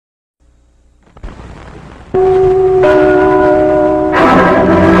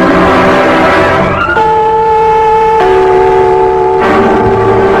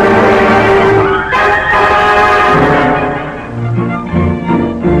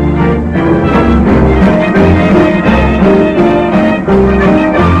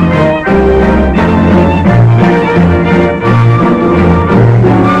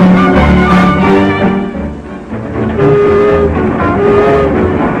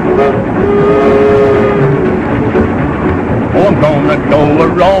Oh, I'm gonna go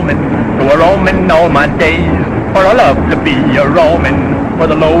a-roaming all my days, for I love to be a roaming for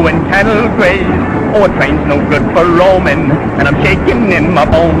the low and cattle graze. Oh, a train's no good for roaming, and I'm shaking in my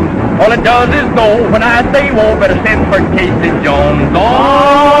bones. All it does is go when I say, whoa, better send for Casey Jones.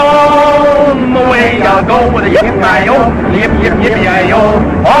 On the way I'll go with a yip-yi-yo, yip-yip-yip-yi-yo.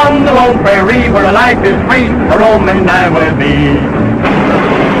 On the lone prairie where life is free, a roaming I will be.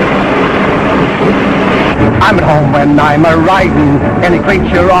 I'm at home when I'm a-riding, any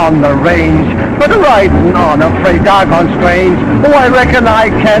creature on the range, but a-riding on a freight doggone strange. Oh, I reckon I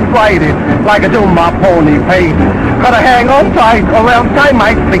can't ride it like I do my pony paint. Gotta hang on tight, or else I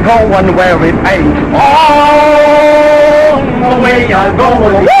might be going where it ain't. On the way I'll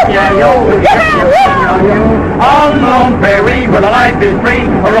go, yip-yi-yo, yip-yip-yip-yi-yo. On the lone prairie where the life is free,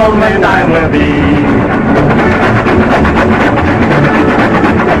 a roaming I will be.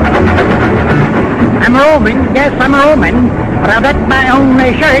 I'm a roaming, yes, I'm a roaming, but I've got my own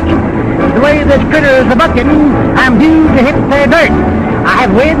shirt. The way the critters are bucking, I'm due to hit the dirt. I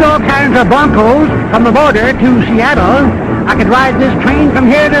have weighed all kinds of broncos from the border to Seattle. I could ride this train from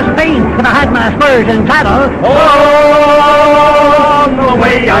here to Spain if I had my spurs and saddle. On the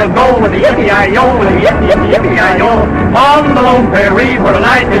way I'll go with the yippee-yi-yo, with the yip-yip-yippee-yi-yo. On the lone prairie where the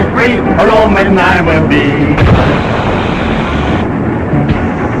life is free, a roaming I will be.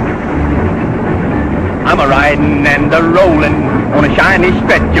 I'm a-riding and a-rolling on a shiny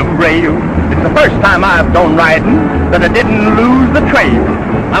stretch of rail. It's the first time I've done riding that I didn't lose the trail.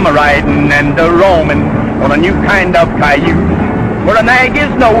 I'm a-riding and a-roaming on a new kind of cayuse, where a nag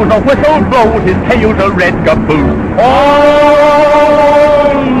his nose, a whistle blows, his tail's a red caboose. On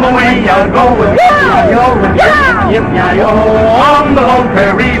the way I'll go with yip-yi-yo, yip-yi-yo. On the lone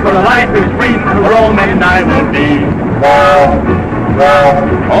prairie where the life is free, a roaming I will be.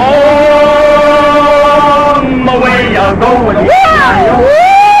 On the way I'll go with yip-yi-yo,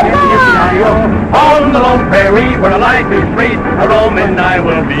 yip-yi-yo. On the lone prairie where the life is free, a roaming I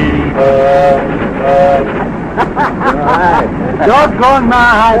will be. Doggone my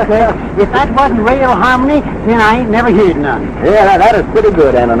high tech. If that wasn't real harmony, then I ain't never heard none. Yeah, that is pretty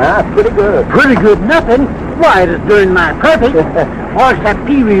good, Ananias. Pretty good. Pretty good nothing. Why, it is doing my perfect. Horace, that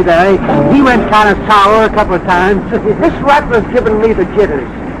Pee Wee there, he went kind of sour a couple of times. This rattler's giving me the jitters.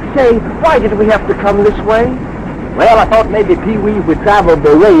 Say, why did we have to come this way? Well, I thought maybe Pee Wee, if we traveled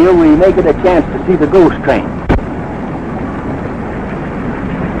the rail, we may get a chance to see the ghost train.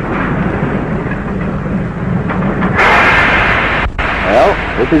 Well,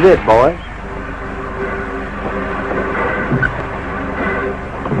 this is it, boys.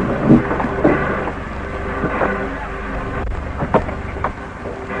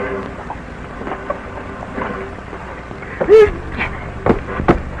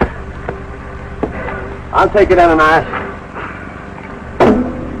 I'll take it, Ananias.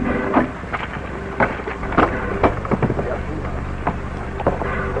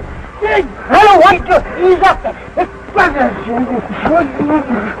 I don't want to. Ease up.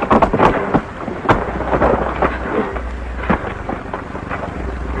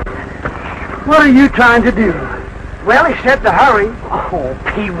 What are you trying to do? Well, he said to hurry. Oh,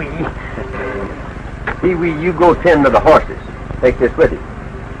 Pee Wee. Pee Wee, you go tend to the horses. Take this with you.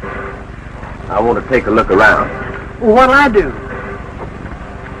 I want to take a look around. Well, what'll I do?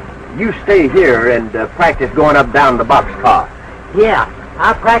 You stay here and practice going up down the boxcar. Yeah,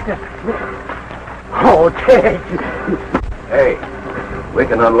 I'll practice. Oh, Tex. Hey, we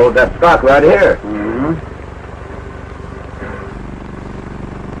can unload that stock right here. Mm-hmm.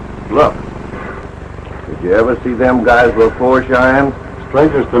 Look, did you ever see them guys before, Cheyenne?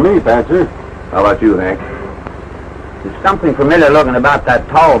 Strangers to me, Thatcher. How about you, Hank? There's something familiar looking about that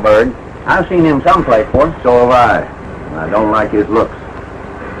tall bird. I've seen him someplace before. So have I. I don't like his looks.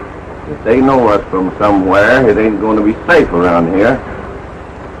 If they know us from somewhere, it ain't going to be safe around here. I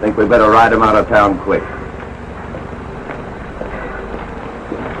think we better ride him out of town quick.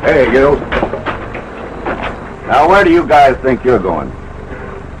 Hey, you. Now, where do you guys think you're going?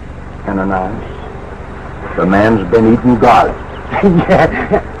 Ananias, the man's been eating guards.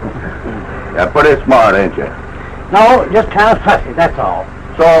 You're pretty smart, ain't you? No, just kind of fussy, that's all.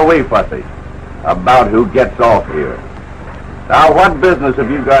 So are we, fussy, about who gets off here. Now, what business have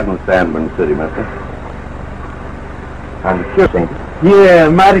you got in Sandburn City, mister? I'm curious, ain't it? Yeah,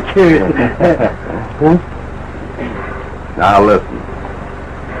 mighty curious. Now, listen.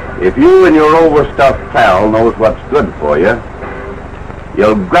 If you and your overstuffed pal knows what's good for you,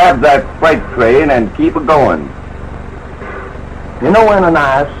 you'll grab that freight train and keep it going. You know,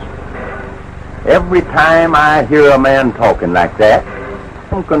 Ananias, every time I hear a man talking like that,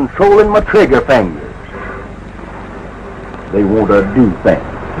 I'm controlling my trigger fingers. They want to do things.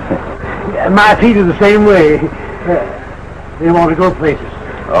 My feet are the same way. They want to go places.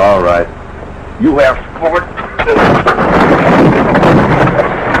 All right. You have sport.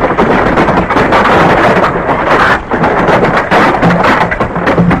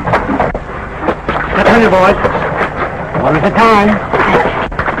 Come here, boys. One at a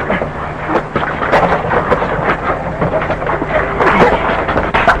time.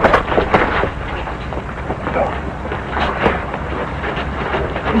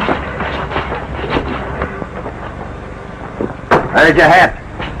 There's your hat.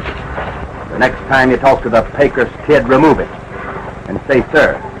 The next time you talk to the Pecos Kid, remove it. And say,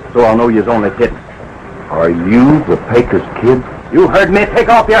 sir, so I'll know you're only kidding. Are you the Pecos Kid? You heard me. Take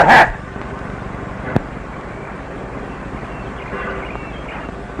off your hat.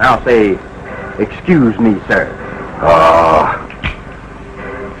 Now say, excuse me, sir.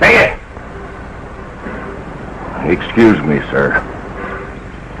 Say it. Excuse me, sir.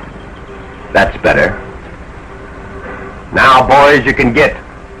 That's better. Now, boys, you can get.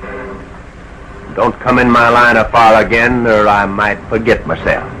 Don't come in my line of fire again, or I might forget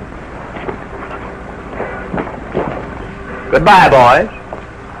myself. Goodbye, boys.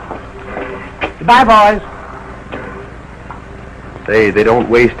 Goodbye, boys. Say, they don't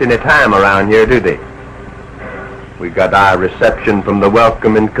waste any time around here, do they? We got our reception from the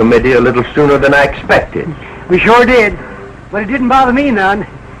welcoming committee a little sooner than I expected. We sure did. But it didn't bother me none.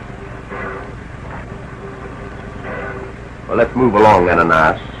 Well, let's move along,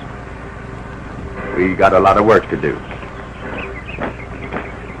 Ananias. We got a lot of work to do.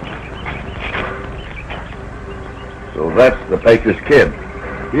 So that's the Pecos Kid.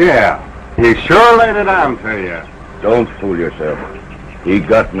 Yeah. He sure laid it on to you. Don't fool yourself. He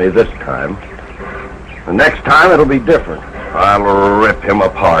got me this time. The next time it'll be different. I'll rip him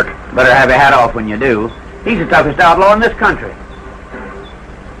apart. Better have your hat off when you do. He's the toughest outlaw in this country.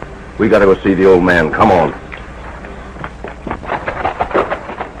 We gotta go see the old man. Come on.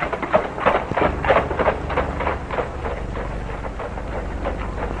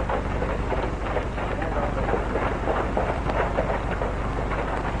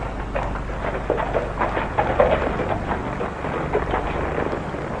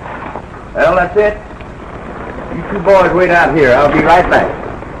 Well, that's it. You two boys wait out here. I'll be right back.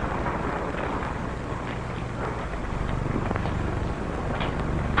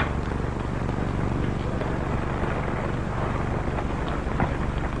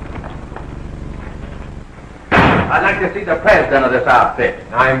 I'd like to see the president of this outfit.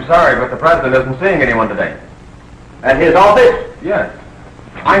 I'm sorry, but the president isn't seeing anyone today. At his office? Yes.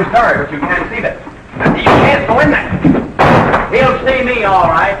 I'm sorry, but you can't see that. You can't go in there. He'll see me, all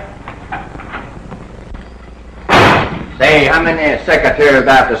right. Say, how many secretaries do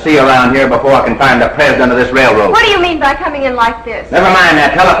I have to see around here before I can find the president of this railroad? What do you mean by coming in like this? Never mind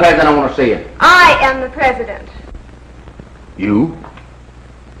that. Tell the president I want to see you. I am the president. You?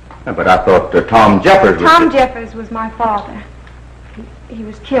 But I thought Tom Jeffers was... Tom Jeffers was my father. He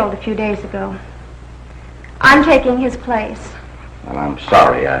was killed a few days ago. I'm taking his place. Well, I'm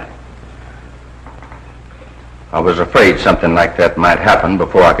sorry. I was afraid something like that might happen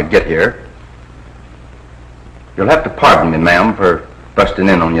before I could get here. You'll have to pardon me, ma'am, for busting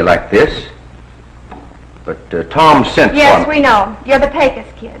in on you like this. But Tom sent Yes, for me. we know. You're the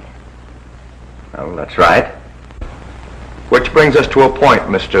Pecos Kid. Well, that's right. Which brings us to a point,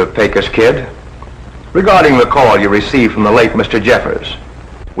 Mr. Pecos Kid. Regarding the call you received from the late Mr. Jeffers.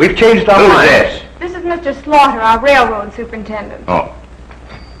 We've changed our minds. Yes. This is Mr. Slaughter, our railroad superintendent. Oh.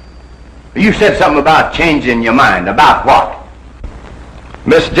 You said something about changing your mind. About what?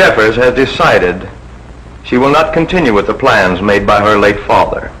 Miss Jeffers has decided she will not continue with the plans made by her late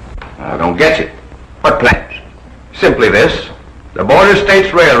father. I don't get you. What plans? Simply this. The Border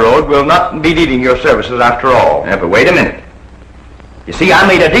States Railroad will not be needing your services after all. Yeah, but wait a minute. You see, I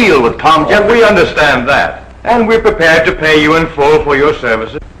made a deal with Tom Jeffers. We understand that. And we're prepared to pay you in full for your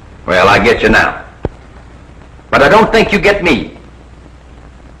services. Well, I get you now. But I don't think you get me.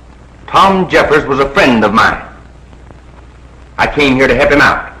 Tom Jeffers was a friend of mine. I came here to help him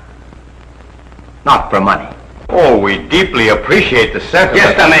out. Not for money. Oh, we deeply appreciate the sentiment.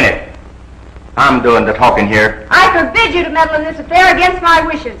 Just a minute. I'm doing the talking here. I forbid you to meddle in this affair against my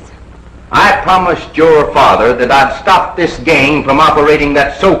wishes. I promised your father that I'd stop this gang from operating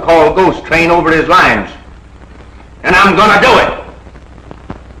that so-called ghost train over his lines. And I'm gonna do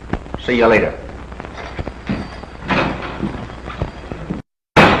it. See you later.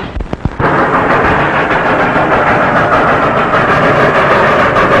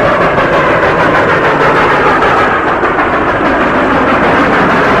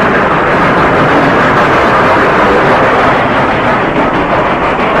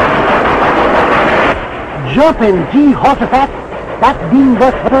 up and gee, Horsefat, that beam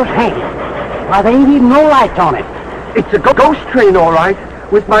bus hitter's hanging. Why, there ain't even no lights on it. It's a ghost train, all right.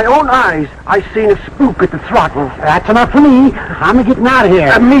 With my own eyes, I seen a spook at the throttle. That's enough for me. I'm getting out of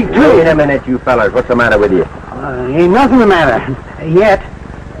here. Me too. Wait a minute, you fellas. What's the matter with you? Ain't nothing the matter. Yet.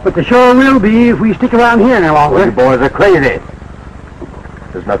 But there sure will be if we stick around here any longer. Well, you boys are crazy.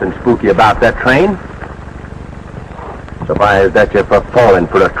 There's nothing spooky about that train. Surprised at you for falling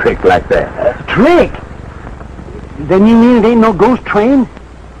for a trick like that. Trick? Then you mean it ain't no ghost train?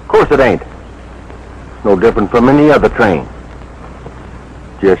 Of course it ain't. No different from any other train.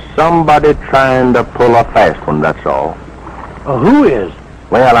 Just somebody trying to pull a fast one, that's all. Who is?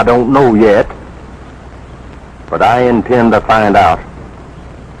 Well, I don't know yet. But I intend to find out.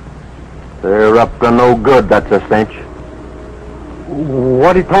 They're up to no good, that's a cinch.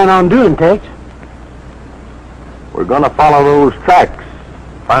 What do you plan on doing, Tex? We're gonna follow those tracks.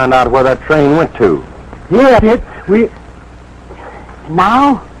 Find out where that train went to. Yeah, we...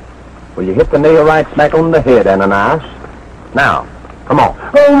 Now? Well, you hit the nail right smack on the head, Ananias. Now, come on.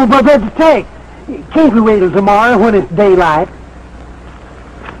 Oh, but Tex, can't we wait till tomorrow when it's daylight?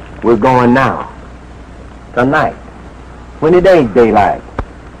 We're going now. Tonight. When it ain't daylight.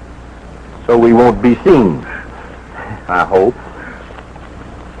 So we won't be seen. I hope.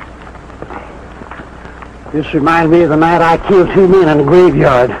 This reminds me of the night I killed 2 men in the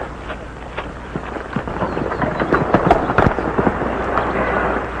graveyard.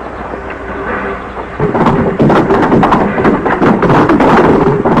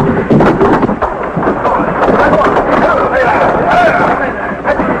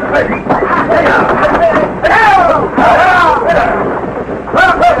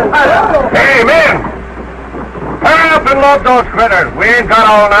 Hey, men! Hurry up and load those critters. We ain't got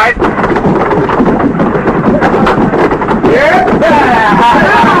all night.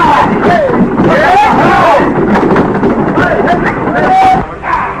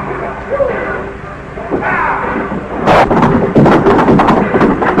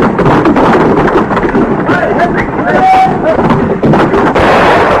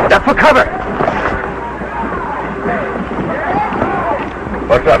 Duck for cover.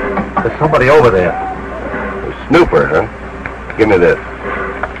 What's up? There's somebody over there. A snooper, huh? Give me this.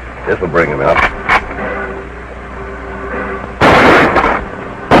 This will bring him out.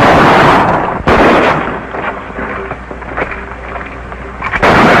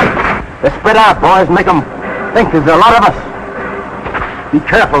 Let's spread out, boys. Make them think there's a lot of us. Be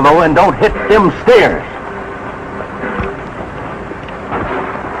careful, though, and don't hit them stairs.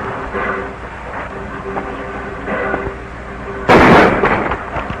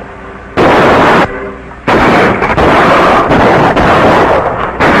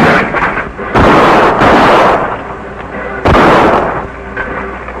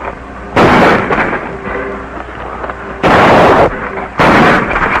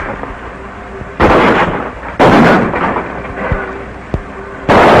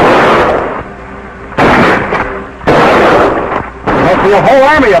 A whole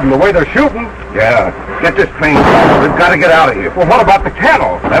army of them, the way they're shooting. Yeah. Get this train. We've got to get out of here. Well, what about the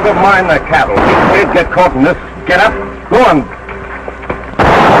cattle? Never mind the cattle. We can't get caught in this. Get up. Go on.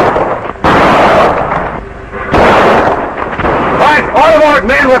 Right, all aboard,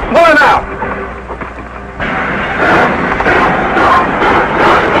 man. We're pulling out.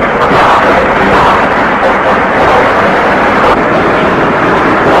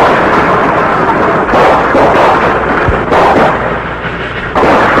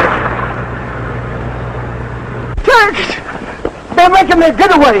 They're making their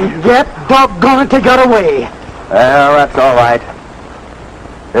getaway. Yep, doggone it, they got away. Well, that's all right.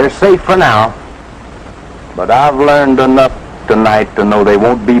 They're safe for now. But I've learned enough tonight to know they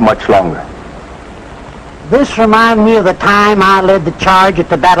won't be much longer. This reminds me of the time I led the charge at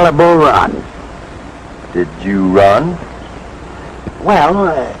the Battle of Bull Run. Did you run? Well,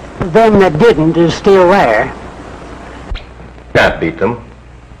 them that didn't is still there. Can't beat them.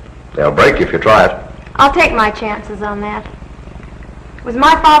 They'll break if you try it. I'll take my chances on that. It was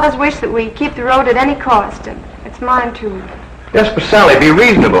my father's wish that we keep the road at any cost, and it's mine too. Yes, but Sally, be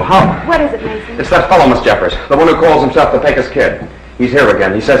reasonable. How? What is it, Mason? It's that fellow, Miss Jeffers, the one who calls himself the Pecos Kid. He's here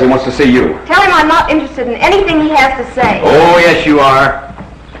again. He says he wants to see you. Tell him I'm not interested in anything he has to say. Oh, yes, you are.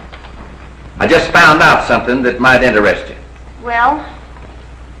 I just found out something that might interest you. Well?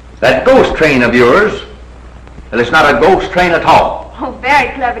 That ghost train of yours, well, it's not a ghost train at all. Oh,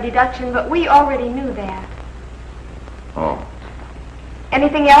 very clever deduction, but we already knew that. Oh.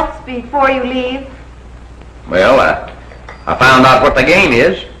 Anything else before you leave? Well, I found out what the game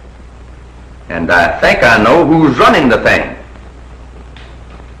is, and I think I know who's running the thing.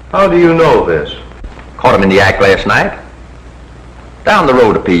 How do you know this? Caught him in the act last night. Down the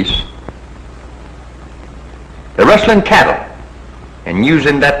road a piece. They're rustling cattle and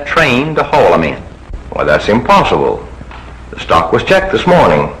using that train to haul them in. Why, that's impossible. The stock was checked this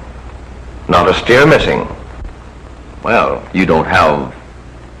morning. Not a steer missing. Well, you don't have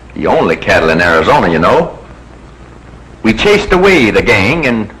the only cattle in Arizona, you know. We chased away the gang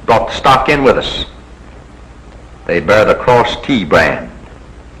and brought the stock in with us. They bear the Cross T brand.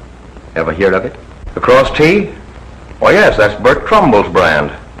 Ever hear of it? The Cross T? Why, yes, that's Bert Trumbull's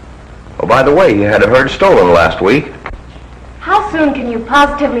brand. Oh, by the way, he had a herd stolen last week. How soon can you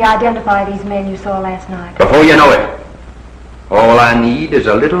positively identify these men you saw last night? Before you know it. All I need is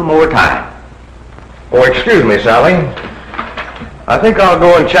a little more time. Oh, excuse me, Sally. I think I'll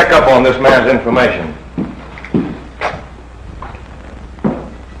go and check up on this man's information.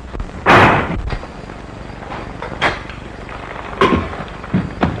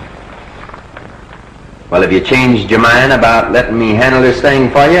 Well, have you changed your mind about letting me handle this thing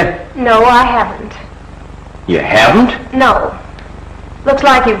for you? No, I haven't. You haven't? No. Looks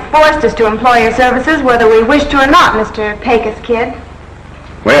like you've forced us to employ your services whether we wish to or not, Mr. Pecos Kid.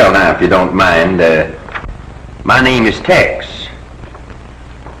 Well, now, if you don't mind, my name is Tex.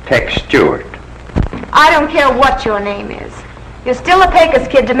 Tex Stewart. I don't care what your name is. You're still a Pecos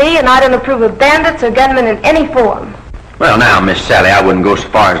Kid to me, and I don't approve of bandits or gunmen in any form. Well, now, Miss Sally, I wouldn't go so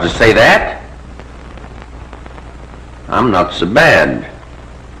far as to say that. I'm not so bad.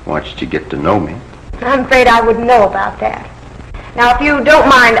 Once you get to know me. I'm afraid I wouldn't know about that. Now, if you don't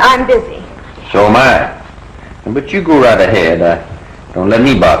mind, I'm busy. So am I. But you go right ahead. Don't let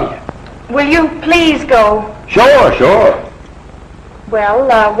me bother you. Will you please go? Sure, sure. Well,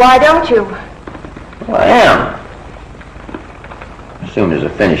 why don't you? Well, I am. As soon as I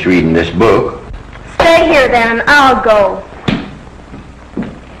finish reading this book. Stay here then, and I'll go.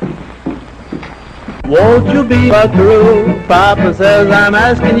 Won't you be buckaroo? Papa says I'm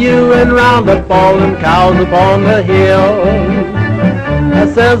asking you, and round up all them cows upon the hill. I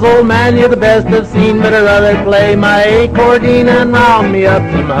says, old man, you're the best I've seen, but I'd rather play my accordion and round me up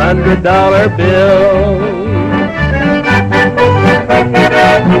some $100 bills.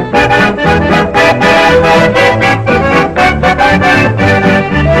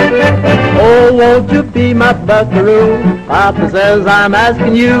 Oh, won't you be my buckaroo? Papa says I'm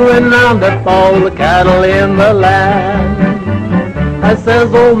asking you, and round up all the cattle in the land. I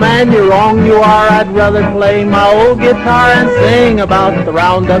says, old man, you're wrong, you are. I'd rather play my old guitar and sing about the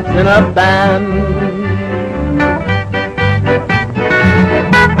roundups in a band.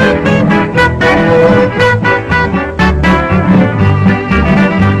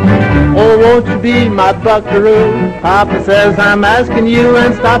 Oh, won't you be my buckaroo? Papa says I'm asking you,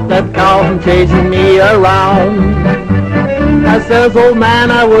 and stop that cow from chasing me around. I says, old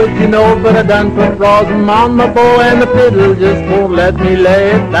man, I would, you know, but I done put rosin on my bow, and the fiddle just won't let me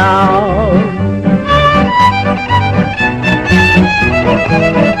lay it down.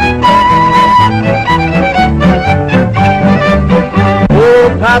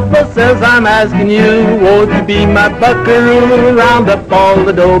 Oh, Papa says I'm asking you, won't you be my buckaroo? Round up all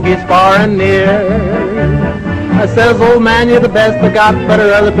the dogies far and near. I says, old man, you're the best I got, but I'd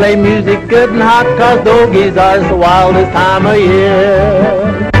rather play music good and hot, 'cause dogies are the wildest time of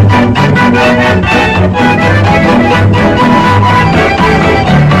year.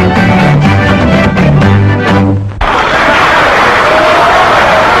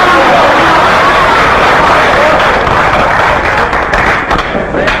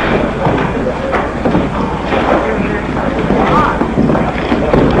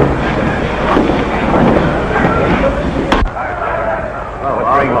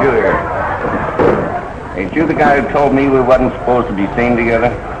 Ain't you the guy who told me we wasn't supposed to be seen together?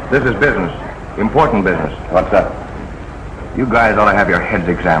 This is business. Important business. What's up? You guys ought to have your heads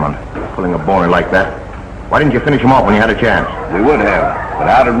examined. Pulling a boner like that. Why didn't you finish him off when you had a chance? We would have. But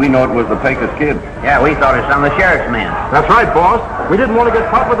how did we know it was the Pecos Kid? Yeah, we thought it was some of the sheriff's men. That's right, boss. We didn't want to get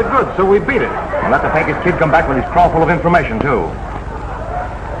caught with the goods, so we beat it. And let the Pecos Kid come back with his craw full of information, too.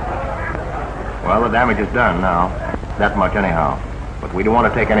 Well, the damage is done now. That much anyhow. But we don't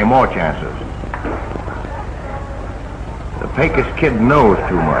want to take any more chances. The Pecos Kid knows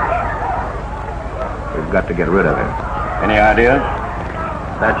too much. We've got to get rid of him. Any ideas?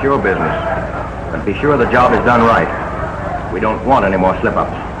 That's your business. But be sure the job is done right. We don't want any more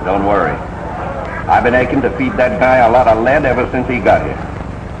slip-ups. Don't worry. I've been aching to feed that guy a lot of lead ever since he got here.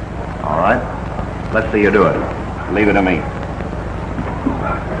 All right. Let's see you do it. Leave it to me.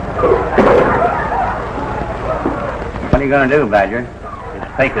 What are you going to do, Badger? This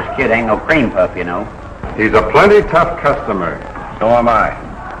Pecos Kid ain't no cream puff, you know. He's a plenty tough customer. So am I.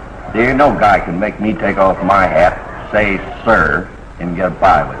 There no guy can make me take off my hat, say sir, and get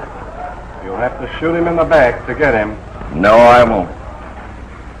by with it. You'll have to shoot him in the back to get him. No, I won't.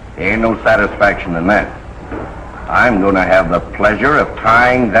 There ain't no satisfaction in that. I'm going to have the pleasure of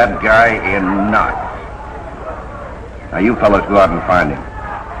tying that guy in knots. Now, you fellas go out and find him.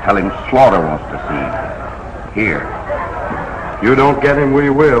 Tell him Slaughter wants to see him. Here. If you don't get him, we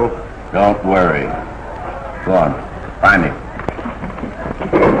will. Don't worry. Go on. Find him.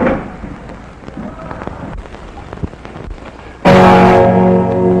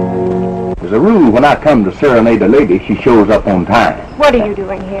 There's a rule when I come to serenade a lady, she shows up on time. What are you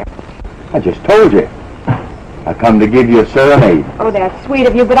doing here? I just told you. I come to give you a serenade. Oh, that's sweet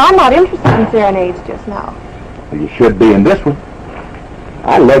of you, but I'm not interested in serenades just now. Well, you should be in this one.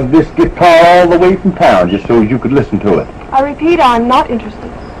 I lugged this guitar all the way from town just so you could listen to it. I repeat, I'm not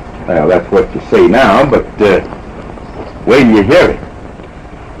interested. Well, that's what you say now, but wait till you hear it.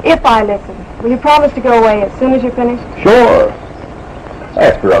 If I listen, will you promise to go away as soon as you're finished? Sure.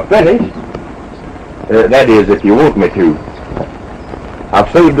 After I'm finished. That is, if you want me to. I've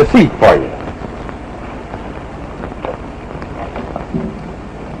saved the seat for you.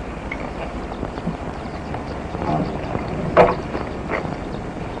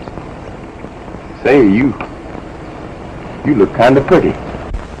 Say, you look kind of pretty.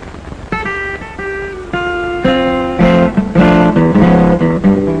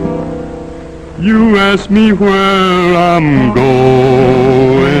 You ask me where I'm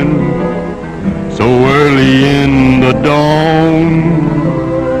going so early in the dawn.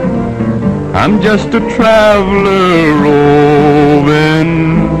 I'm just a traveler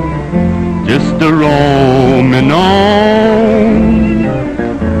roving, just a roaming on.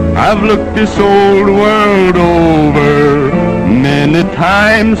 I've looked this old world over, many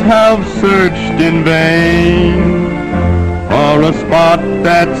times have searched in vain for a spot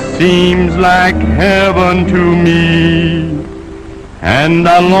that seems like heaven to me, and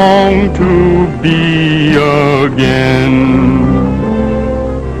I long to be again.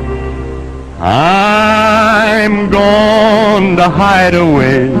 I'm going to hide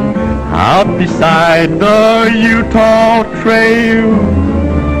away out beside the Utah Trail.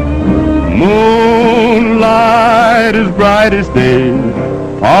 Moonlight is bright as day,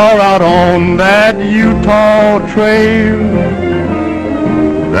 far out on that Utah Trail.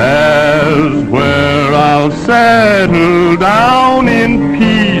 There's where I'll settle down in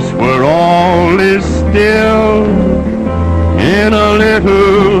peace, where all is still, in a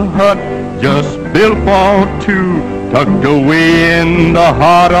little hut just built for two, tucked away in the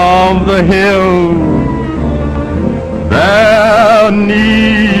heart of the hill.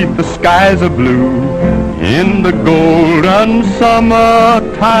 Beneath the skies of blue, in the golden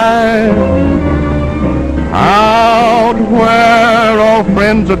summertime, out where all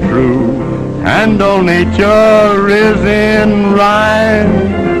friends are true and all nature is in rhyme,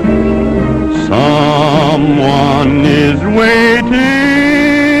 someone is waiting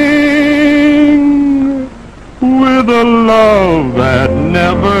with a love that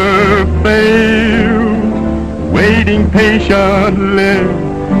never fails, waiting patiently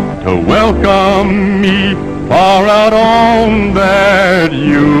to welcome me far out on that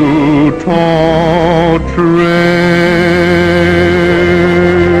Utah Trail.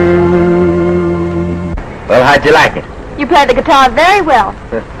 Well, how'd you like it? You played the guitar very well.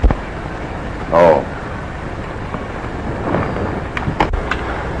 Oh.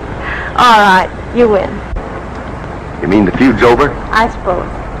 All right, you win. You mean the feud's over? I suppose,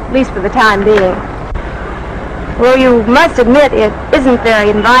 at least for the time being. Well, you must admit it isn't very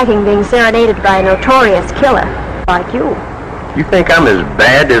inviting being serenaded by a notorious killer like you. You think I'm as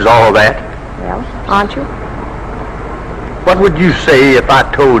bad as all that? Well, aren't you? What would you say if I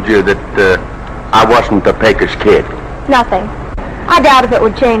told you that I wasn't the Pecos Kid? Nothing. I doubt if it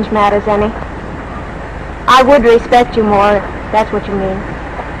would change matters any. I would respect you more, if that's what you mean.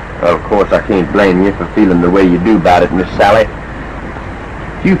 Well, of course, I can't blame you for feeling the way you do about it, Miss Sally.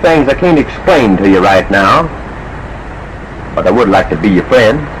 Few things I can't explain to you right now, but I would like to be your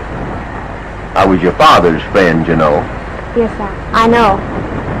friend. I was your father's friend, you know. Yes, I know.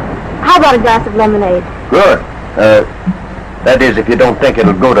 How about a glass of lemonade? Good. That is, if you don't think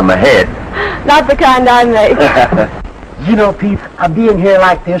it'll go to my head. Not the kind I make. You know, Pete, being here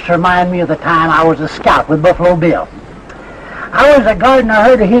like this reminds me of the time I was a scout with Buffalo Bill. I was a guarding a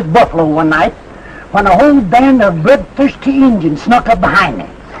herd of his buffalo one night when a whole band of bloodthirsty Indians snuck up behind me.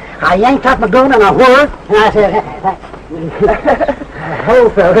 I yanked up my gun and I whirled, and I said, "Hello,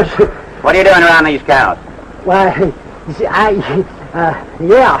 fellas." What are you doing around these cows? Why, you see,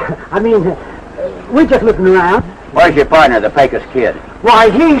 we're just looking around. Where's your partner, the Pecos Kid? Why,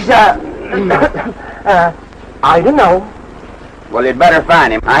 he's, I don't know. Well, you'd better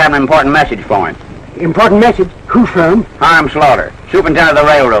find him. I have an important message for him. Important message? Who from? Hiram Slaughter, superintendent of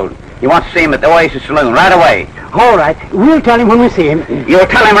the railroad. He wants to see him at the Oasis Saloon right away. All right. We'll tell him when we see him. You'll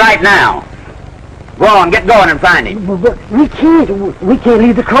tell him right now. Go on, get going and find him. But we can't. We can't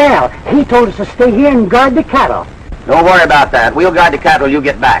leave the corral. He told us to stay here and guard the cattle. Don't worry about that. We'll guard the cattle till you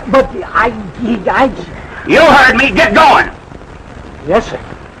get back. But You heard me. Get going. Yes, sir.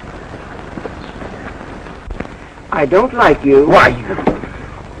 I don't like you. Why,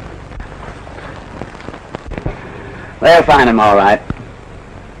 They'll find him all right.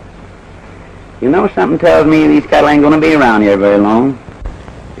 You know, something tells me these cattle ain't gonna be around here very long.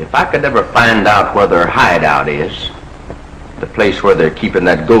 If I could ever find out where their hideout is, the place where they're keeping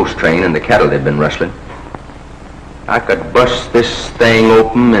that ghost train and the cattle they've been rustling, I could bust this thing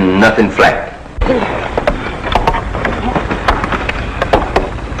open and nothing flat.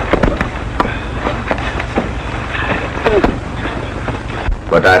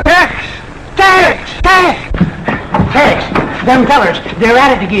 But Tex! Them fellers, they're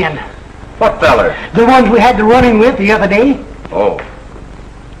at it again. What fellers? The ones we had the running with the other day. Oh.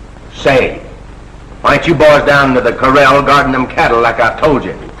 Say, why ain't you boys down to the corral guarding them cattle like I told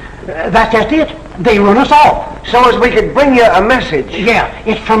you? That's just it. They run us off. So as we could bring you a message. Yeah,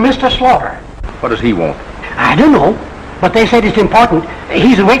 it's from Mr. Slaughter. What does he want? I don't know, but they said it's important.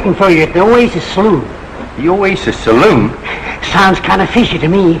 He's waiting for you at the Oasis Saloon. The Oasis Saloon? Sounds kind of fishy to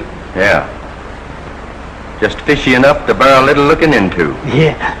me. Yeah. Just fishy enough to bear a little looking into.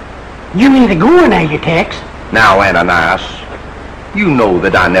 Yeah. You ain't a-going, are you, Tex? Now, Ananias, you know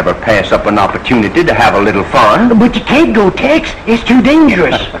that I never pass up an opportunity to have a little fun. But you can't go, Tex. It's too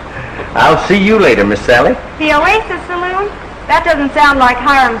dangerous. I'll see you later, Miss Sally. The Oasis Saloon? That doesn't sound like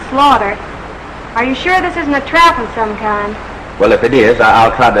Hiram Slaughter. Are you sure this isn't a trap of some kind? Well, if it is,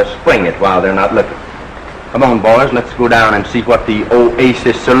 I'll try to spring it while they're not looking. Come on, boys, let's go down and see what the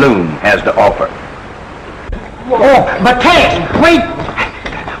Oasis Saloon has to offer. Oh, but Tex, wait!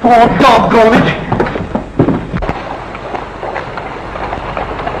 Oh, doggone it!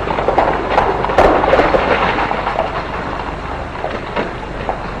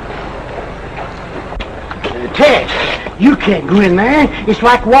 Tex, you can't go in there. It's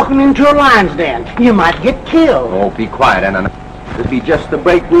like walking into a lion's den. You might get killed. Oh, be quiet, Ananias. This'll be just the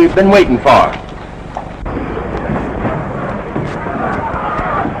break we've been waiting for.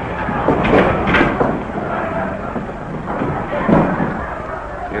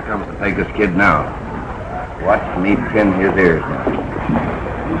 Here comes the Pecos Kid now. Watch me pin his ears now.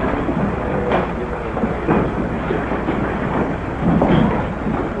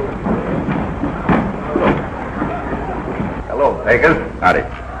 Hello, Pecos. Howdy.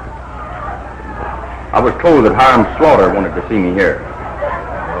 I was told that Hiram Slaughter wanted to see me here.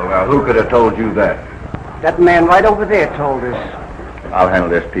 Well, now, who could have told you that? That man right over there told us. I'll handle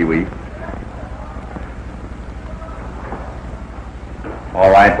this, Pee Wee. All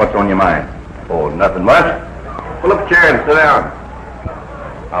right, what's on your mind? Oh, nothing much. Pull up a chair and sit down.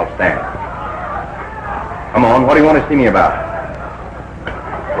 I'll stand. Come on, what do you want to see me about?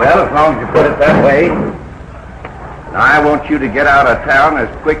 Well, as long as you put it that way, I want you to get out of town as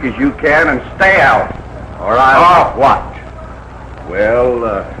quick as you can and stay out. All right. Oh, what? Well,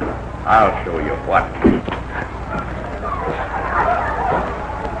 I'll show you what.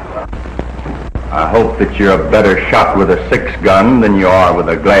 I hope that you're a better shot with a 6-gun than you are with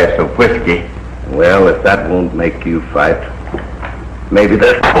a glass of whiskey. Well, if that won't make you fight, maybe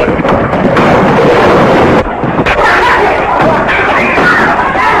this would.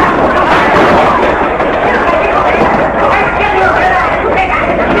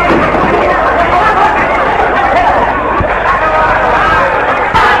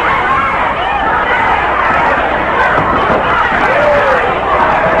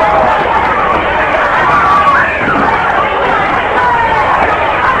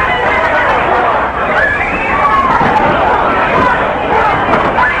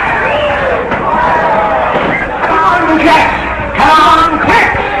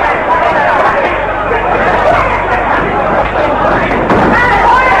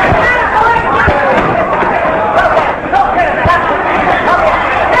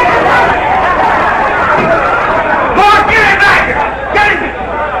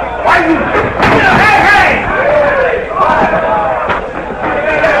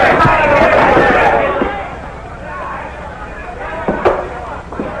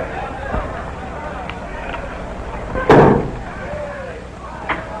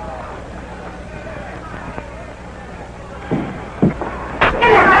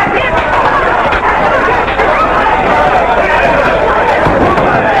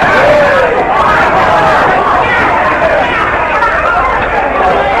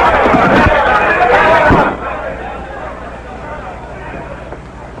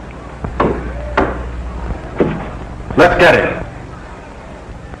 Let's get him.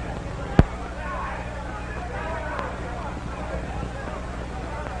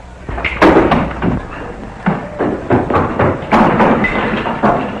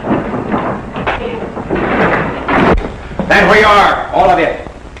 Stand where you are, all of you.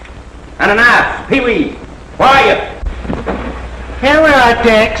 Ananias, Pee Wee, where are you? Here we are,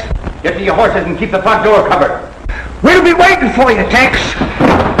 Tex. Get to your horses and keep the front door covered. We'll be waiting for you, Tex.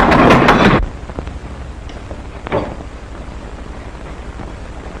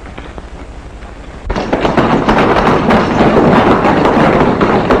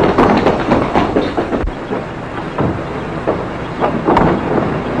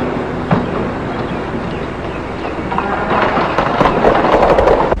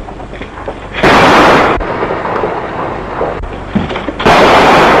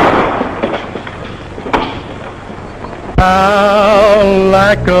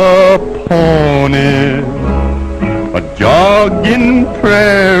 Like a pony, a jogging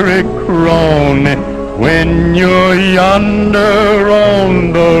prairie crony, when you're yonder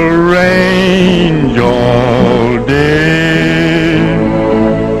on the range all day.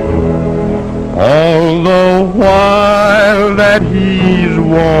 All the while that he's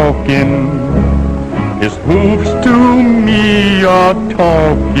walking, his hoofs to me are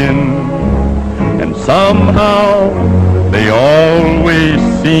talking, and somehow they always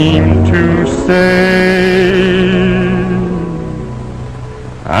seem to say,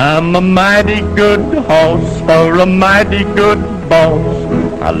 I'm a mighty good horse for a mighty good boss.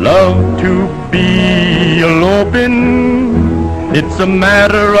 I love to be eloping. It's a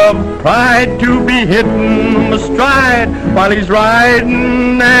matter of pride to be hitting astride while he's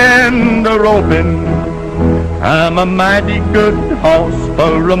riding and a-roping. I'm a mighty good horse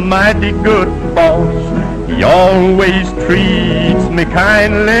for a mighty good boss. He always treats me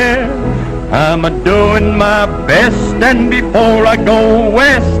kindly. I'm a-doing my best, and before I go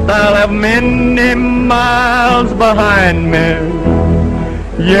west, I'll have many miles behind me.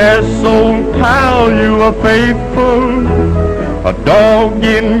 Yes, old pal, you are faithful, a dog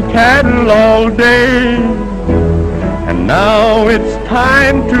in cattle all day. And now it's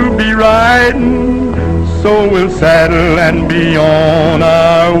time to be riding, so we'll saddle and be on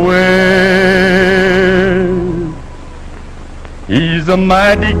our way. He's a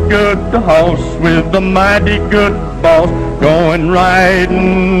mighty good horse with a mighty good boss, going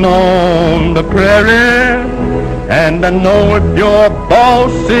riding on the prairie. And I know if your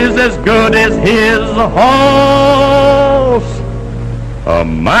boss is as good as his horse, a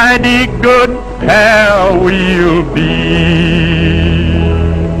mighty good pair we'll be.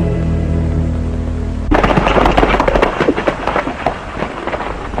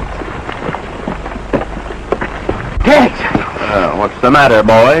 What's the matter,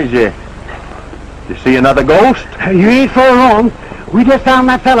 boys? You see another ghost? You ain't far wrong. We just found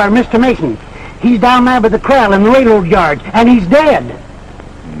that feller, Mr. Mason. He's down there by the corral in the railroad yard, and he's dead.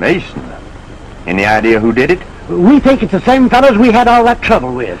 Mason? Any idea who did it? We think it's the same fellas we had all that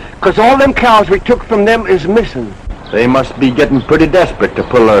trouble with. 'Cause all them cows we took from them is missing. They must be getting pretty desperate to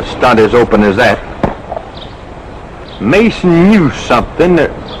pull a stunt as open as that. Mason knew something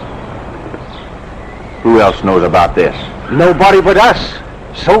that... Who else knows about this? Nobody but us,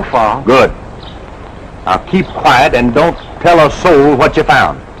 so far. Good. Now keep quiet and don't tell a soul what you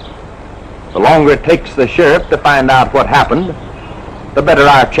found. The longer it takes the sheriff to find out what happened, the better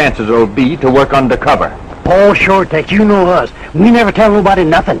our chances will be to work undercover. Oh, sure, Tex, you know us. We never tell nobody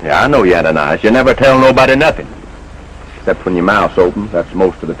nothing. Yeah, I know you, Ananias. You never tell nobody nothing. Except when your mouth's open, that's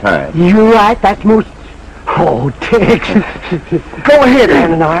most of the time. You're right, that's most... Oh, Tex. Go ahead,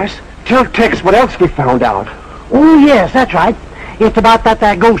 Ananias. Tell Tex what else we found out. Oh, yes, that's right. It's about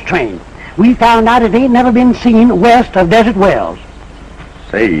that ghost train. We found out it ain't never been seen west of Desert Wells.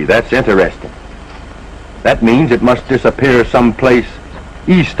 Say, that's interesting. That means it must disappear someplace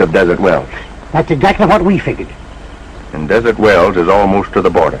east of Desert Wells. That's exactly what we figured. And Desert Wells is almost to the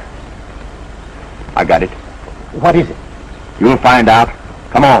border. I got it. What is it? You'll find out.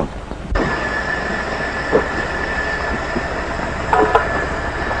 Come on.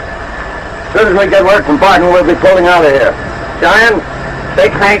 As soon as we get word from Barton, we'll be pulling out of here. Cheyenne,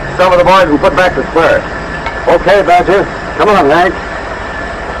 take Hank, some of the boys, and put back the spurs. Okay, Badger. Come on, Hank.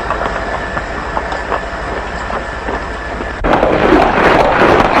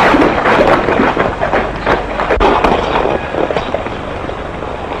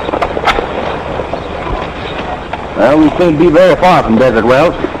 Well, we can't be very far from Desert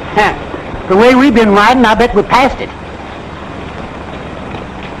Wells. The way we've been riding, I bet we're past it.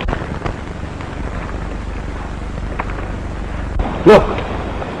 Look.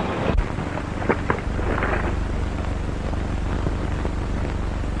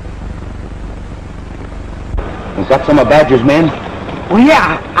 that some of Badger's men? Well,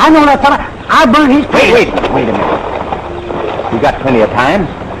 yeah, I know that fella. I burned his place. Wait a minute. We got plenty of time.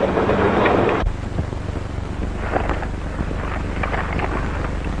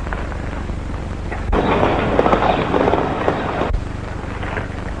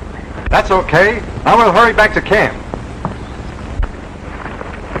 That's okay. I will hurry back to camp.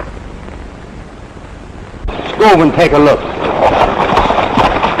 Let's go over and take a look.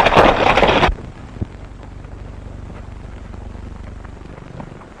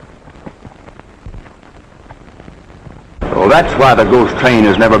 Well, that's why the ghost train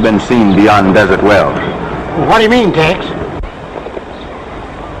has never been seen beyond Desert Wells. What do you mean, Tex?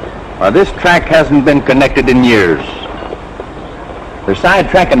 Well, this track hasn't been connected in years. They're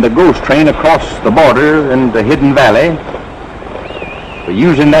sidetracking the ghost train across the border in the Hidden Valley. We're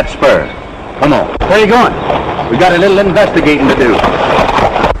using that spur. Come on. Where are you going? We got a little investigating to do.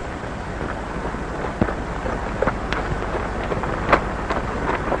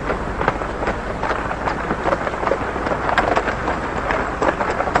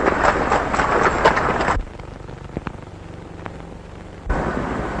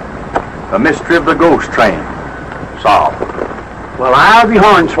 A mystery of the ghost train. Solved. Well, I'll be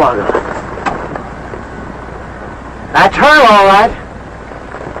hornswoggled. That's her, all right.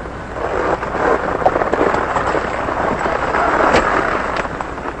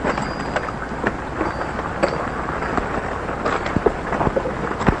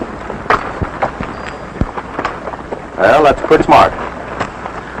 Well, that's pretty smart.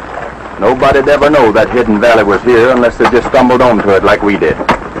 Nobody'd ever know that Hidden Valley was here unless they just stumbled onto it like we did.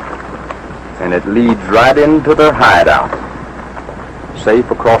 And it leads right into their hideout.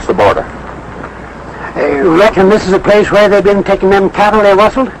 Safe across the border. You reckon this is the place where they've been taking them cattle they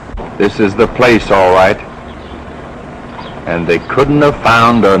rustled? This is the place, all right. And they couldn't have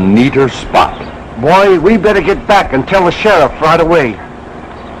found a neater spot. Boy, we better get back and tell the sheriff right away.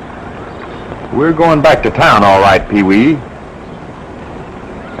 We're going back to town, all right, Pee Wee.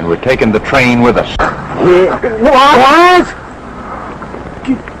 And we're taking the train with us. What?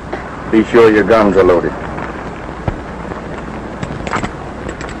 Be sure your guns are loaded.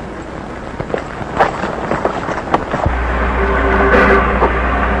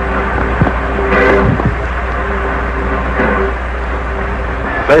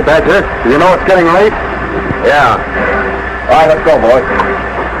 Say, Badger, do you know it's getting late? Yeah. All right, let's go, boys.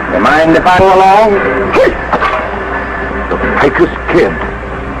 You mind if I go along? The Pecos Kid.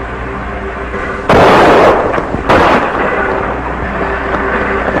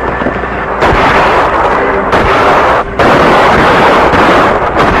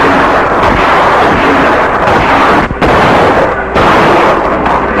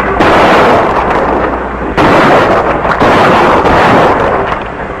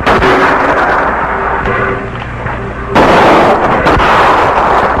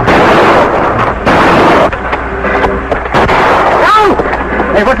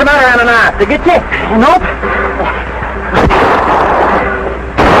 Hey, what's the matter, Ananias? Did get you? Nope.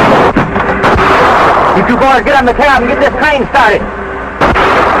 You two boys get on the cab and get this train started.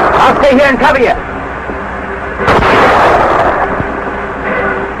 I'll stay here and cover you.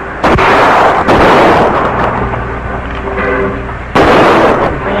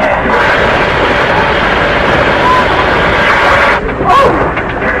 Oh!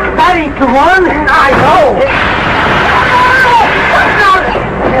 That ain't the one. I know.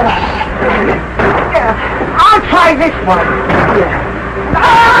 I'll try this one.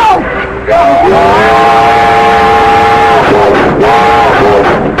 Oh!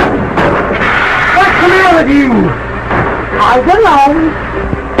 What's the matter with you? I don't know.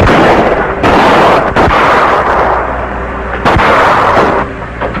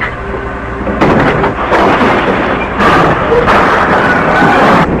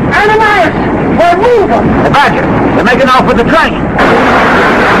 Ananias, we're moving. The Badger, they're making off with the train.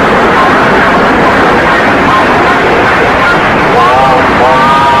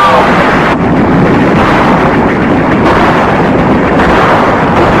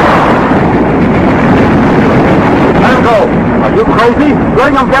 Are you crazy?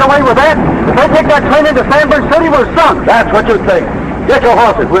 Letting them get away with that? If they take that train into Sandburg City, we're sunk. That's what you think. Get your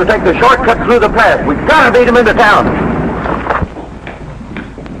horses. We'll take the shortcut through the pass. We've got to beat them into town.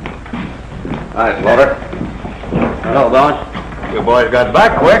 Hi, Slaughter. Hello, boss. You boys got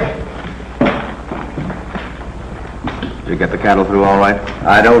back quick. Did you get the cattle through all right?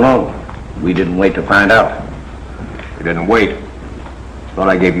 I don't know. We didn't wait to find out. You didn't wait. Thought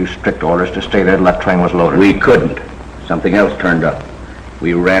I gave you strict orders to stay there till that train was loaded. We couldn't. Something else turned up.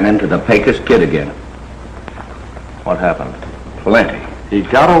 We ran into the Pecos Kid again. What happened? Plenty. He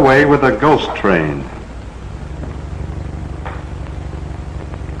got away with a ghost train.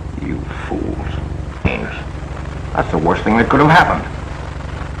 That's the worst thing that could have happened.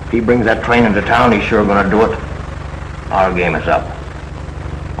 If he brings that train into town, he's sure gonna do it. Our game is up.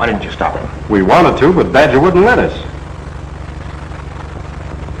 Why didn't you stop him? We wanted to, but Badger wouldn't let us.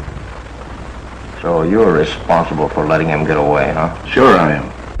 So you're responsible for letting him get away, huh? Sure I am.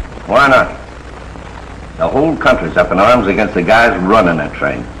 Why not? The whole country's up in arms against the guys running that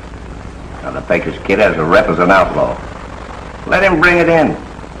train. Now the Pecos Kid has a rep as an outlaw. Let him bring it in.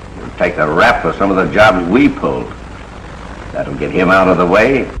 He'll take the rap for some of the jobs we pulled. That'll get him out of the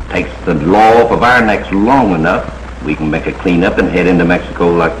way. Takes the law off of our necks long enough. We can make a clean-up and head into Mexico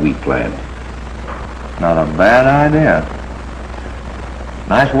like we planned. Not a bad idea.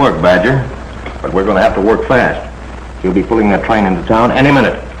 Nice work, Badger. But we're going to have to work fast. He'll be pulling that train into town any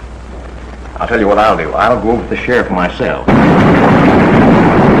minute. I'll tell you what I'll do. I'll go over to the sheriff myself.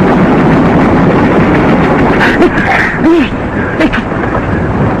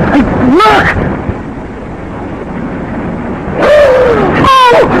 Look!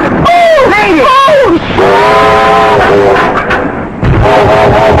 Lady!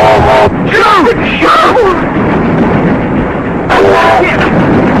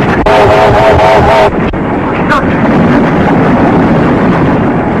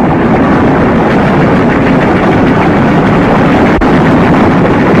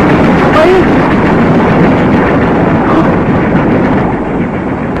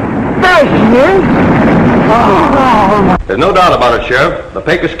 There's no doubt about it, Sheriff. The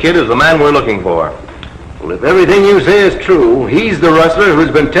Pecos Kid is the man we're looking for. Well, if everything you say is true, he's the rustler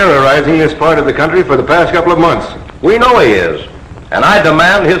who's been terrorizing this part of the country for the past couple of months. We know he is, and I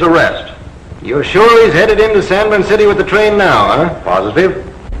demand his arrest. You're sure he's headed into San Bernardino City with the train now, huh? Positive.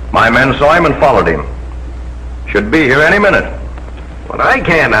 My men saw him and followed him. Should be here any minute. What I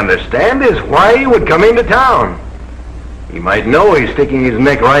can't understand is why he would come into town. He might know he's sticking his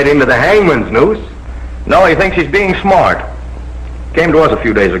neck right into the hangman's noose. No, he thinks he's being smart. Came to us a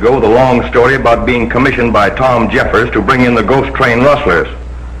few days ago with a long story about being commissioned by Tom Jeffers to bring in the ghost train rustlers.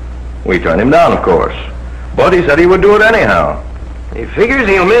 We turned him down, of course. But he said he would do it anyhow. He figures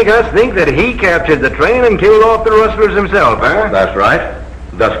he'll make us think that he captured the train and killed off the rustlers himself, huh? That's right.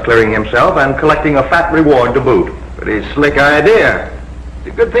 Thus clearing himself and collecting a fat reward to boot. Pretty slick idea. It's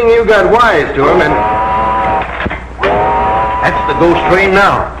a good thing you got wise to him and... That's the ghost train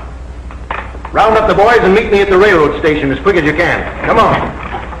now. Round up the boys and meet me at the railroad station as quick as you can. Come on.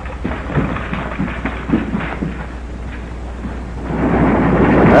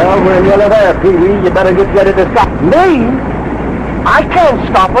 Well, we're nearly there, Pee Wee. You better get ready to stop. Me? I can't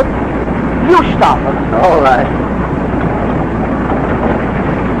stop it. You stop it. All right.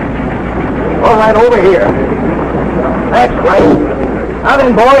 All right, over here. That's right. Now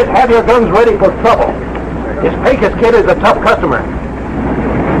then, boys, have your guns ready for trouble. This Pecos Kid is a tough customer.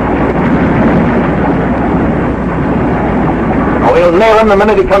 We'll nail him the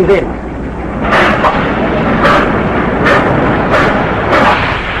minute he comes in.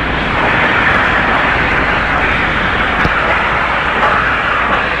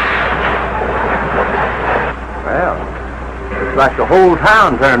 Well, looks like the whole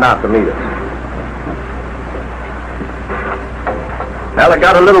town turned out to meet us. Well, I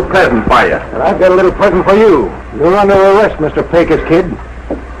got a little present for you. And I've got a little present for you. You're under arrest, Mr. Pecos Kid.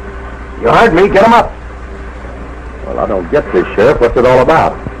 You heard me. Get him up. Well, I don't get this, Sheriff. What's it all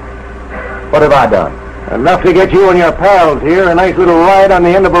about? What have I done? Enough to get you and your pals here a nice little ride on the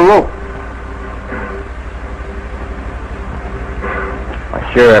end of a rope.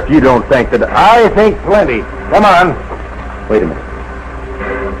 Why, Sheriff, you don't think that... I think plenty. Come on. Wait a minute.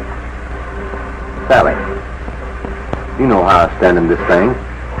 Sally, you know how I stand in this thing.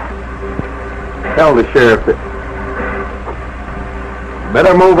 Tell the sheriff that...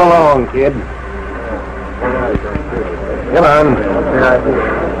 Better move along, kid. Come on.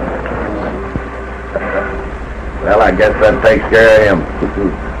 Well, I guess that takes care of him.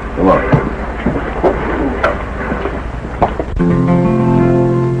 Come on.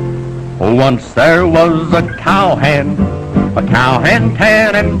 Oh, once there was a cowhand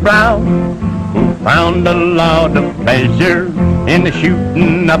tan and brown, who found a lot of pleasure in the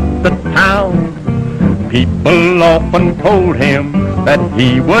shooting up the town. People often told him that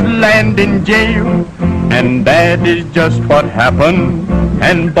he would land in jail, and that is just what happened,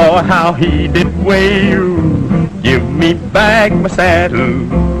 and boy, how he did wail. Give me back my saddle,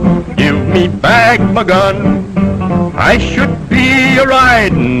 give me back my gun. I should be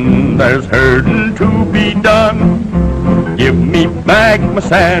a-riding, there's herding to be done. Give me back my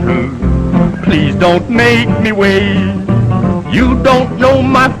saddle, please don't make me wait. You don't know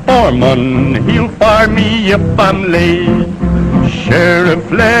my foreman, he'll fire me if I'm late.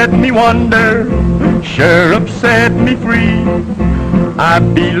 Sheriff, let me wander. Sheriff, set me free. I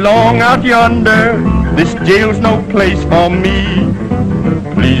belong out yonder. This jail's no place for me.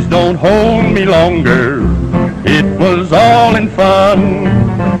 Please don't hold me longer. It was all in fun.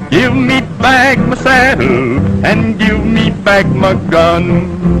 Give me back my saddle and give me back my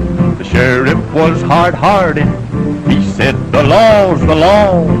gun. The sheriff was hard-hearted. He said, the law's the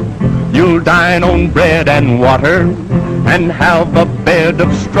law. You'll dine on bread and water and have a bed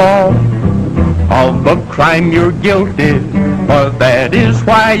of straw. Of a crime you're guilty, for that is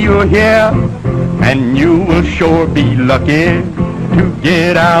why you're here. And you will sure be lucky to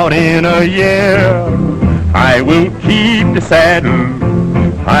get out in a year. I will keep the saddle,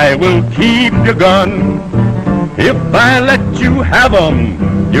 I will keep your gun. If I let you have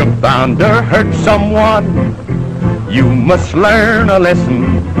 'em, you're bound to hurt someone. You must learn a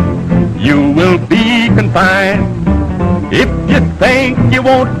lesson, you will be confined. If you think you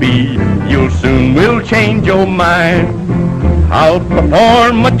won't be, you soon will change your mind. I'll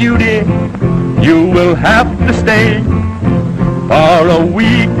perform my duty, you will have to stay. For a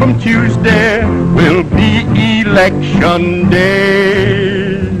week from Tuesday will be election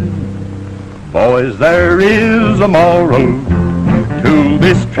day. Boys, there is a moral to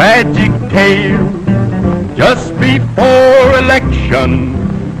this tragic tale. Just before election,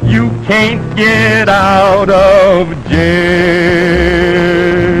 you can't get out of jail.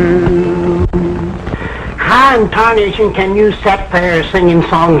 How in tarnation can you sit there singing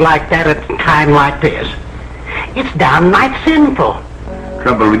songs like that at a time like this? It's downright sinful.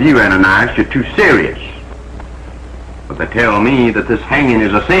 Trouble with you, Ananias, you're too serious. But they tell me that this hanging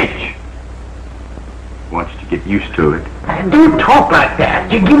is a cinch. Wants to get used to it. Don't talk like that.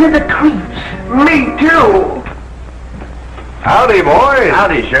 You give me the creeps. Me too. Howdy, boys.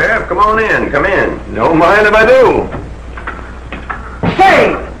 Howdy, Sheriff. Come on in. Come in. Don't mind if I do.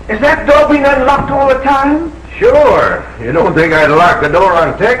 Say, is that door being unlocked all the time? Sure. You don't think I'd lock the door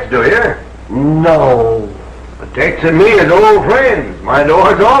on Tex, do you? No. But Tex and me is old friends. My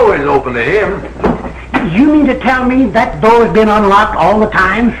door's always open to him. You mean to tell me that door's been unlocked all the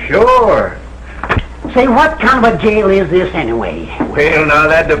time? Sure. Say, what kind of a jail is this anyway? Well, now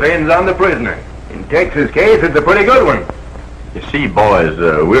that depends on the prisoner. In Tex's case, it's a pretty good one. You see, boys,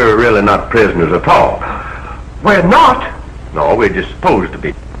 we're really not prisoners at all. We're not. No, we're just supposed to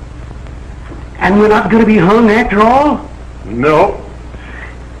be. And we're not going to be hung after all? No.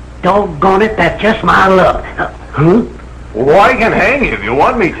 Doggone it, that's just my luck. Huh? Well, I can hang you if you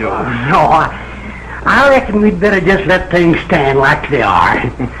want me to. No, I reckon we'd better just let things stand like they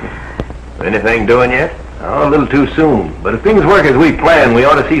are. Anything doing yet? Oh, a little too soon. But if things work as we plan, we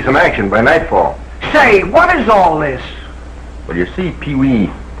ought to see some action by nightfall. Say, what is all this? Well, you see, Pee Wee,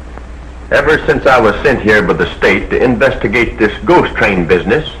 ever since I was sent here by the state to investigate this ghost train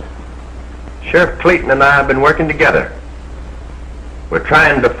business, Sheriff Clayton and I have been working together. We're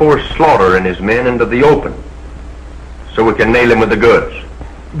trying to force Slaughter and his men into the open so we can nail him with the goods.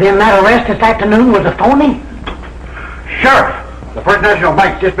 Then that arrest this afternoon was a phony? Sheriff, the First National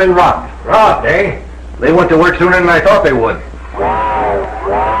Bank's just been robbed. Robbed, eh? They went to work sooner than I thought they would.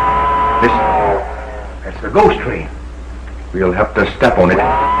 Listen, that's the ghost train. We'll have to step on it.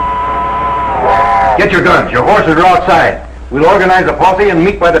 Get your guns. Your horses are outside. We'll organize a posse and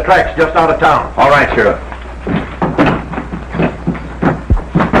meet by the tracks just out of town. All right, Sheriff.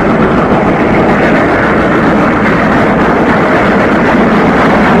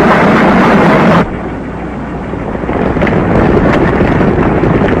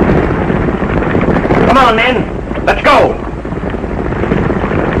 Come on, men. Let's go.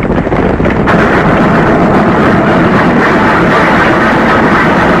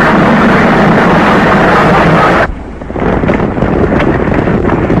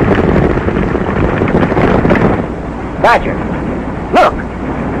 Roger. Look.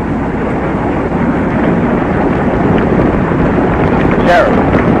 Sheriff,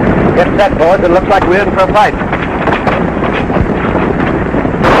 get set, boys. It looks like we're in for a fight.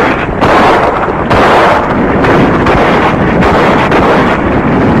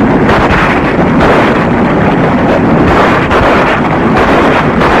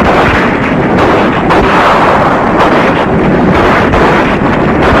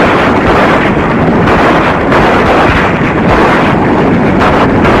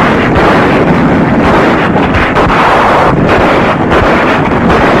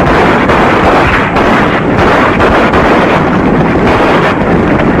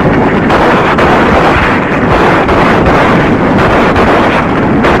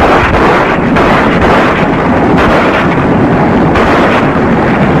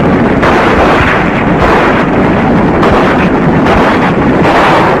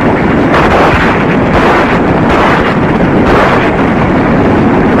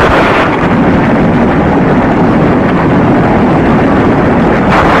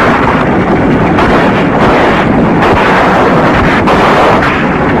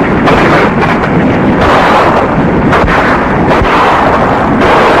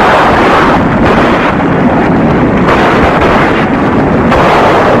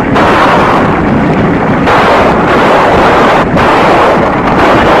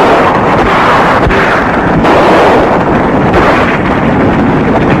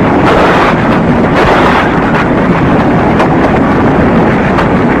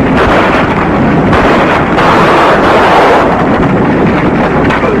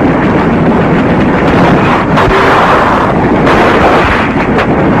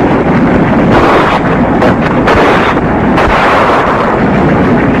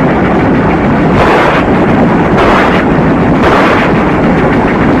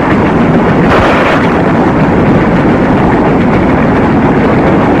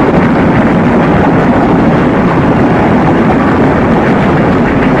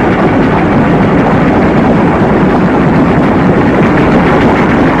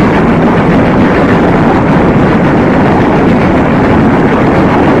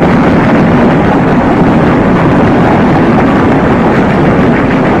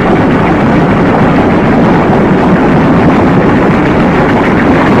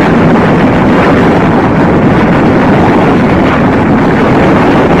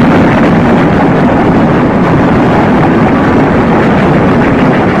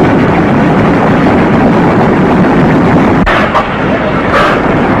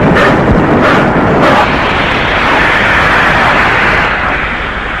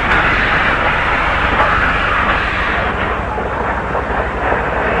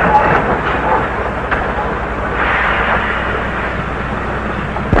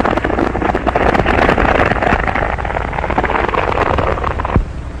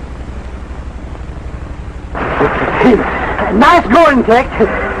 Nice going, Tex.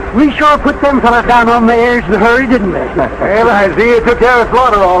 We sure put them fellas down on the airs in a hurry, didn't we? Well, I see you took care of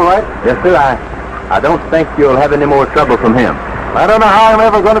Slaughter all right. Yes, sir. I don't think you'll have any more trouble from him. I don't know how I'm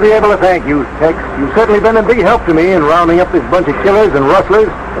ever going to be able to thank you, Tex. You've certainly been a big help to me in rounding up this bunch of killers and rustlers.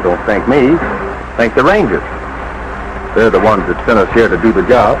 Well, don't thank me. Thank the Rangers. They're the ones that sent us here to do the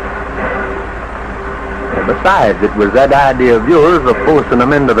job. And besides, it was that idea of yours of forcing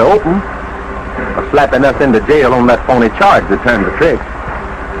them into the open, of slapping us into jail on that phony charge that turned the trick.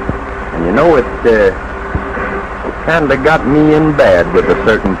 And you know, it kind of got me in bad with a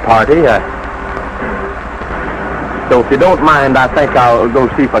certain party. So if you don't mind, I think I'll go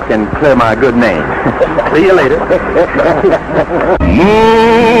see if I can clear my good name. See you later.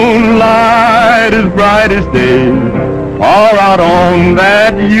 Moonlight is bright as day, far out on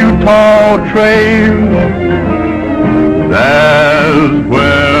that Utah trail. That's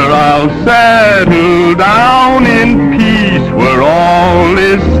where I'll settle down in peace, where all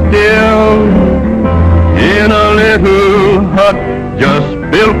is still, in a little hut just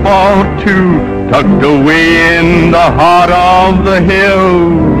built for two, tucked away in the heart of the hill.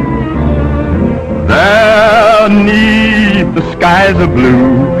 There, 'neath the skies of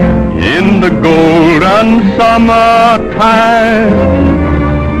blue, in the golden summertime,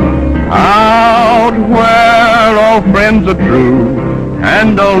 out where all friends are true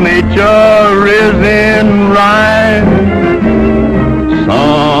and all nature is in rhyme,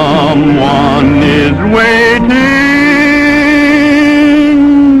 someone is waiting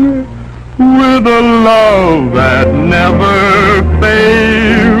with a love that never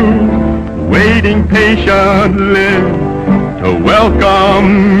fails, waiting patiently to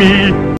welcome me